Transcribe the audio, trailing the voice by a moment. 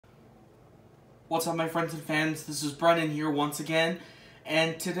What's up, my friends and fans? This is Brendan here once again,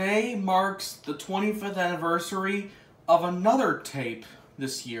 and today marks the 25th anniversary of another tape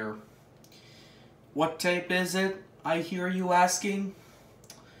this year. What tape is it, I hear you asking?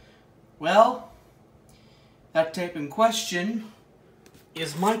 Well, that tape in question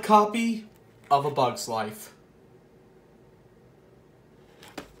is my copy of A Bug's Life.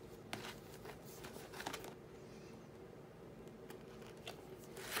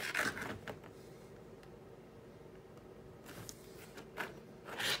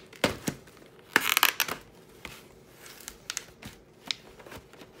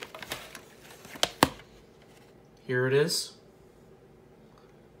 Here it is.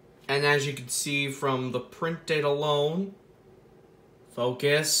 And as you can see from the print date alone,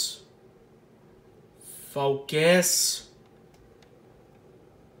 focus.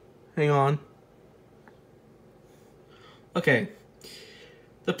 Hang on. Okay.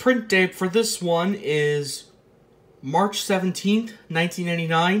 The print date for this one is March 17th,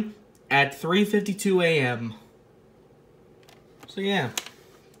 1999 at 3:52 a.m. So yeah.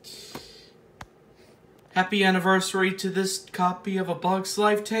 Happy anniversary to this copy of A Bug's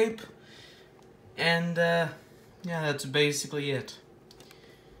Life tape. And, yeah, that's basically it.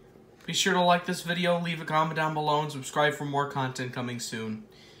 Be sure to like this video, leave a comment down below, and subscribe for more content coming soon.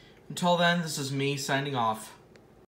 Until then, this is me signing off.